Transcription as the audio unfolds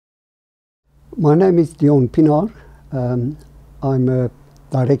My name is Deon Pienaar. I'm a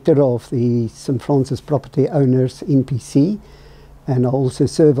director of the St. Francis Property Owners NPC, and I also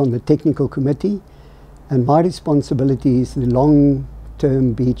serve on the technical committee, and my responsibility is the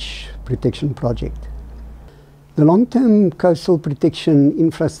long-term beach protection project. The long-term coastal protection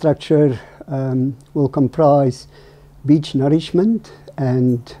infrastructure will comprise beach nourishment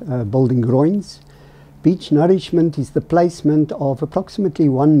and building groins. Beach nourishment is the placement of approximately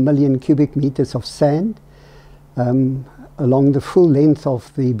 1 million cubic meters of sand along the full length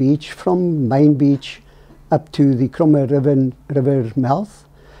of the beach, from main beach up to the Kromme river mouth.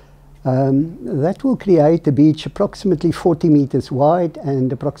 That will create a beach approximately 40 meters wide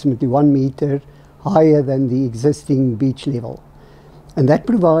and approximately 1 meter higher than the existing beach level. And that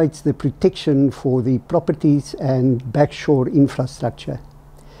provides the protection for the properties and backshore infrastructure.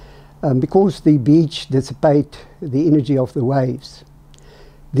 Because the beach dissipates the energy of the waves.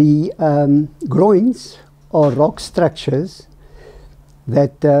 The groins are rock structures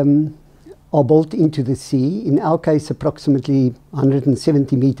that are built into the sea, in our case approximately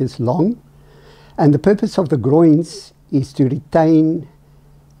 170 meters long. And the purpose of the groins is to retain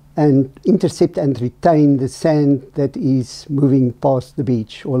and intercept and retain the sand that is moving past the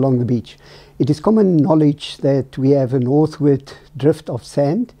beach or along the beach. It is common knowledge that we have a northward drift of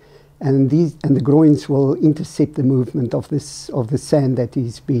sand, and the groins will intercept the movement of the sand that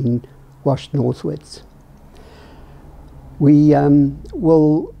is being washed northwards. We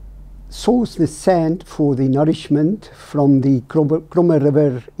will source the sand for the nourishment from the Kromme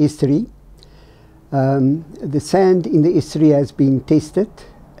River estuary. The sand in the estuary has been tested,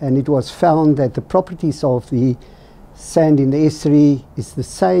 and it was found that the properties of the sand in the estuary is the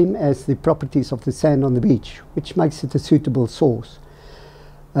same as the properties of the sand on the beach, which makes it a suitable source.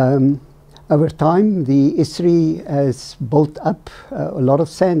 Over time, the estuary has built up, a lot of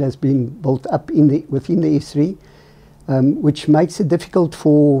sand has been built up within the estuary, which makes it difficult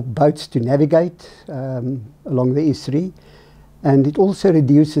for boats to navigate along the estuary. And it also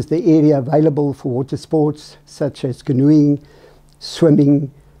reduces the area available for water sports such as canoeing,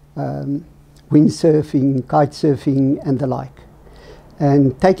 swimming, windsurfing, kite surfing and the like.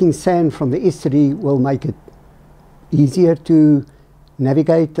 And taking sand from the estuary will make it easier to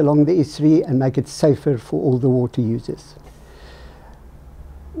navigate along the estuary and make it safer for all the water users.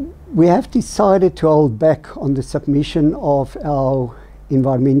 We have decided to hold back on the submission of our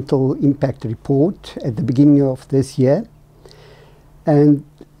environmental impact report at the beginning of this year, and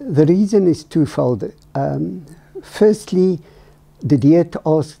the reason is twofold. Firstly, the DEET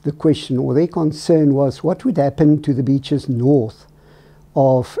asked the question, or their concern was, what would happen to the beaches north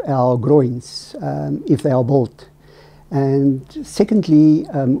of our groins if they are built? And secondly,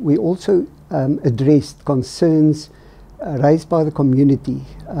 we also addressed concerns raised by the community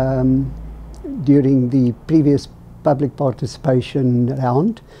during the previous public participation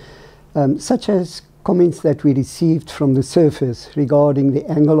round, such as comments that we received from the surfers regarding the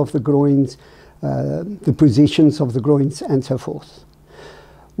angle of the groins, the positions of the groins and so forth.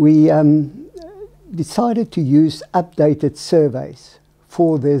 We decided to use updated surveys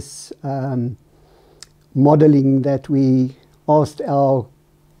for this modelling that we asked our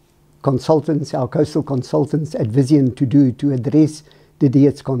consultants, our coastal consultants at Vision to do to address the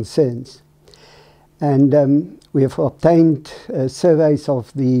DEET's concerns. And we have obtained surveys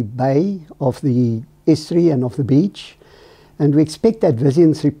of the bay, of the estuary and of the beach, and we expect that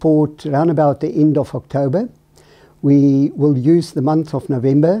Vision's report around about the end of October. We will use the month of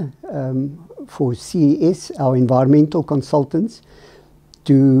November for CES, our environmental consultants,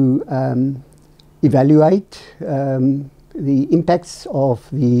 to evaluate the impacts of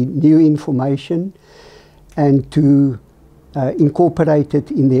the new information and to incorporate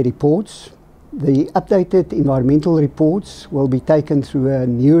it in their reports. The updated environmental reports will be taken through a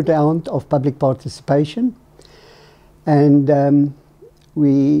new round of public participation, and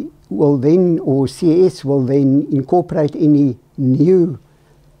we will then, or CES will then, incorporate any new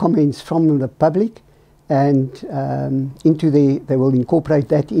comments from the public, and they will incorporate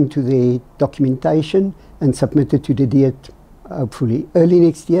that into the documentation and submit it to the DEET hopefully early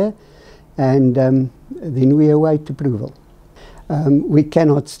next year, and then we await approval. We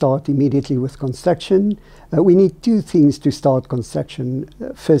cannot start immediately with construction. We need two things to start construction.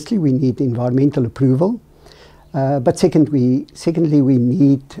 Firstly, we need environmental approval, but secondly, we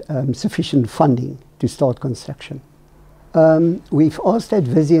need sufficient funding to start construction. We've asked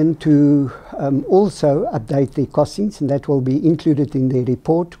Vision to also update their costings, and that will be included in their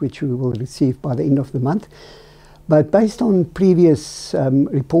report, which we will receive by the end of the month. But based on previous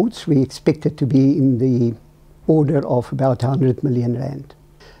reports, we expect it to be in the order of about 100 million rand.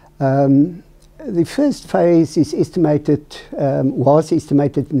 The first phase is estimated, was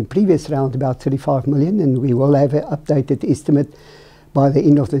estimated in the previous round about 35 million, and we will have an updated estimate by the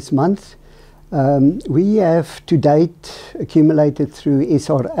end of this month. We have to date accumulated through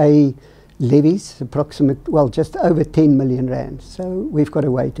SRA levies just over 10 million rand, so we've got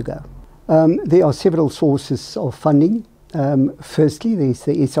a way to go. There are several sources of funding. Firstly, there's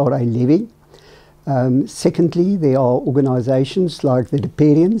the SRA levy. Secondly, there are organisations like the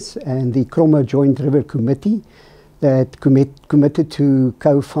Riparians and the Kromme Joint River Committee that committed to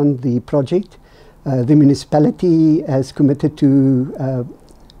co-fund the project. The municipality has committed to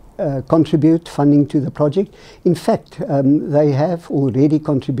contribute funding to the project. In fact, they have already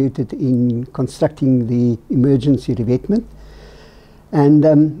contributed in constructing the emergency revetment. And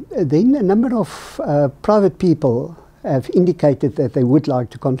then a number of private people have indicated that they would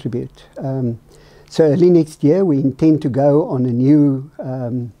like to contribute. So early next year we intend to go on a new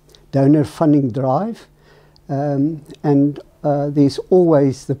donor funding drive, and there's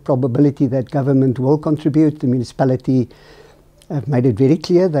always the probability that government will contribute. The municipality have made it very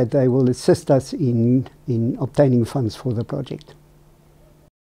clear that they will assist us in obtaining funds for the project.